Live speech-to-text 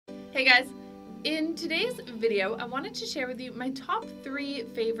Hey guys! In today's video, I wanted to share with you my top 3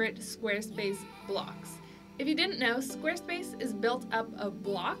 favorite Squarespace blocks. If you didn't know, Squarespace is built up of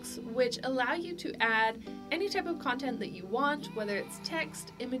blocks which allow you to add any type of content that you want, whether it's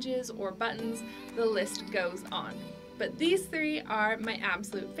text, images, or buttons, the list goes on. But these 3 are my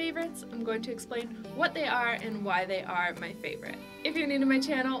absolute favorites. I'm going to explain what they are and why they are my favorite. If you're new to my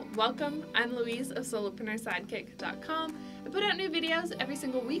channel, welcome. I'm Louise of SolopreneurSidekick.com. I put out new videos every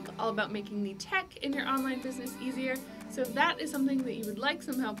single week all about making the tech in your online business easier. So if that is something that you would like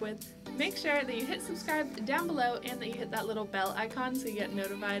some help with, make sure that you hit subscribe down below and that you hit that little bell icon so you get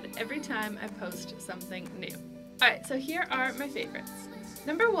notified every time I post something new. Alright, so here are my favorites.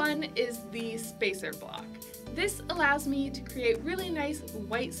 Number 1 is the spacer block. This allows me to create really nice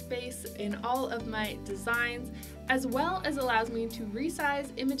white space in all of my designs, as well as allows me to resize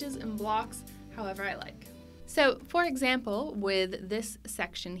images and blocks however I like. So for example, with this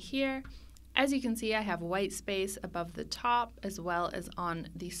section here, as you can see, I have white space above the top as well as on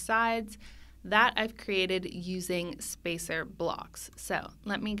the sides that I've created using spacer blocks. So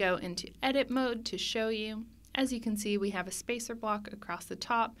let me go into edit mode to show you. As you can see, we have a spacer block across the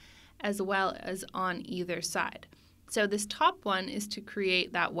top as well as on either side. So this top one is to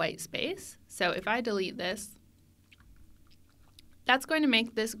create that white space. So if I delete this, that's going to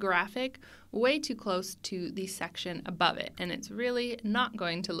make this graphic way too close to the section above it, and it's really not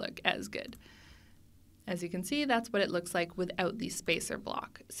going to look as good. As you can see, that's what it looks like without the spacer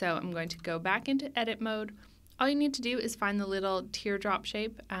block. So I'm going to go back into edit mode. All you need to do is find the little teardrop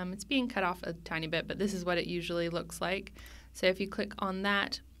shape. It's being cut off a tiny bit, but this is what it usually looks like. So if you click on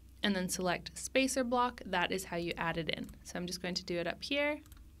that and then select spacer block, that is how you add it in. So I'm just going to do it up here,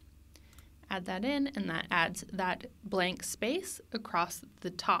 add that in, and that adds that blank space across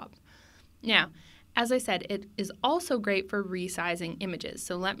the top. Now, as I said, it is also great for resizing images.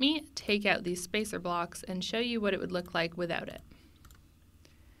 So let me take out these spacer blocks and show you what it would look like without it.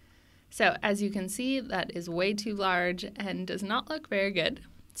 So as you can see, that is way too large and does not look very good.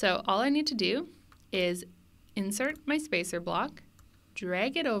 So all I need to do is insert my spacer block,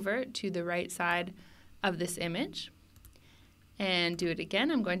 drag it over to the right side of this image, and do it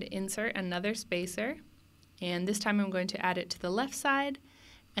again. I'm going to insert another spacer, and this time I'm going to add it to the left side.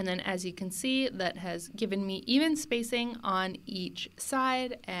 And then as you can see, that has given me even spacing on each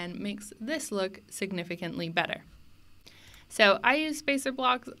side and makes this look significantly better. So I use spacer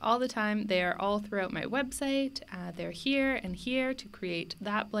blocks all the time. They are all throughout my website. They're here and here to create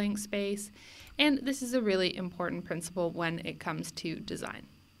that blank space. And this is a really important principle when it comes to design.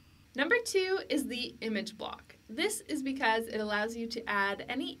 Number 2 is the image block. This is because it allows you to add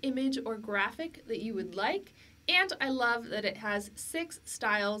any image or graphic that you would like, and I love that it has 6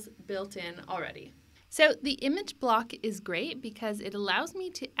 styles built in already. So the image block is great because it allows me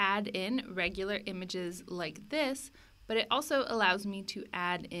to add in regular images like this, but it also allows me to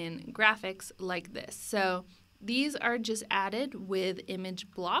add in graphics like this. So these are just added with image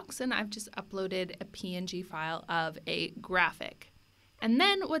blocks, and I've just uploaded a PNG file of a graphic. And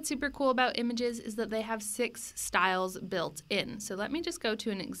then what's super cool about images is that they have 6 styles built in. So let me just go to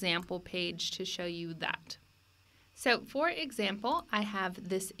an example page to show you that. So for example, I have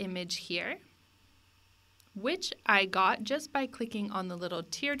this image here, which I got just by clicking on the little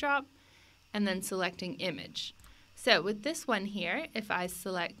teardrop and then selecting image. So with this one here, if I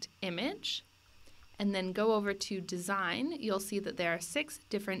select image and then go over to design, you'll see that there are 6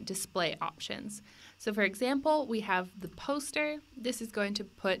 different display options. So for example, we have the poster. This is going to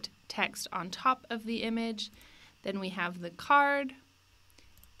put text on top of the image. Then we have the card,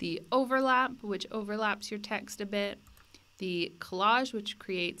 the overlap, which overlaps your text a bit, the collage, which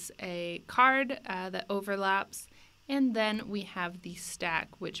creates a card that overlaps, and then we have the stack,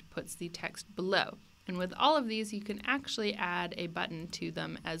 which puts the text below. And with all of these, you can actually add a button to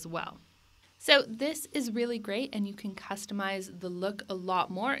them as well. So this is really great, and you can customize the look a lot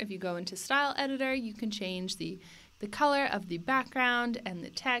more. If you go into Style Editor, you can change the color of the background and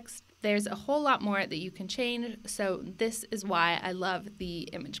the text. There's a whole lot more that you can change, so this is why I love the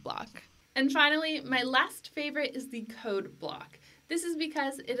image block. And finally, my last favorite is the code block. This is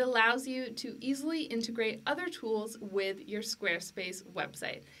because it allows you to easily integrate other tools with your Squarespace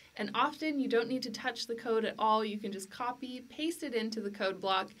website. And often you don't need to touch the code at all. You can just copy, paste it into the code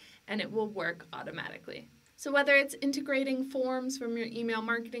block, and it will work automatically. So whether it's integrating forms from your email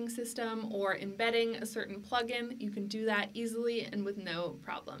marketing system or embedding a certain plugin, you can do that easily and with no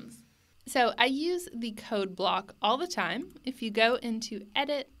problems. So I use the code block all the time. If you go into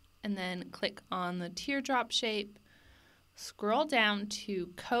Edit and then click on the teardrop shape, scroll down to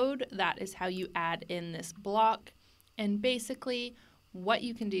Code, that is how you add in this block. And basically what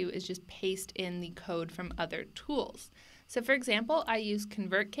you can do is just paste in the code from other tools. So for example, I use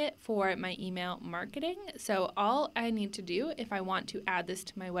ConvertKit for my email marketing. So all I need to do if I want to add this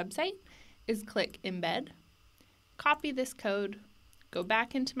to my website is click Embed, copy this code, go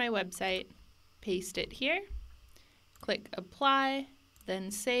back into my website, paste it here, click Apply,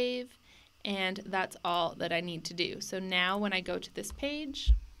 then Save, and that's all that I need to do. So now when I go to this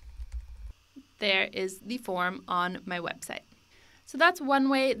page, there is the form on my website. So that's one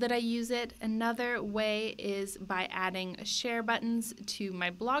way that I use it. Another way is by adding share buttons to my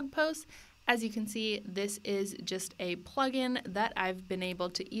blog posts. As you can see, this is just a plugin that I've been able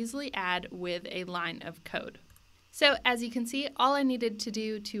to easily add with a line of code. So as you can see, all I needed to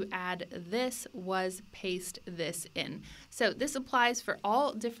do to add this was paste this in. So this applies for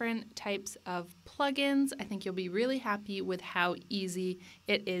all different types of plugins. I think you'll be really happy with how easy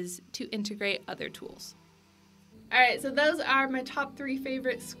it is to integrate other tools. All right, so those are my top 3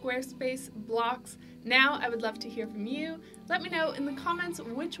 favorite Squarespace blocks. Now I would love to hear from you. Let me know in the comments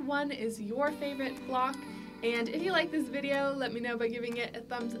which one is your favorite block. And if you like this video, let me know by giving it a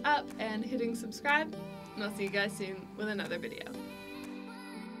thumbs up and hitting subscribe. And I'll see you guys soon with another video.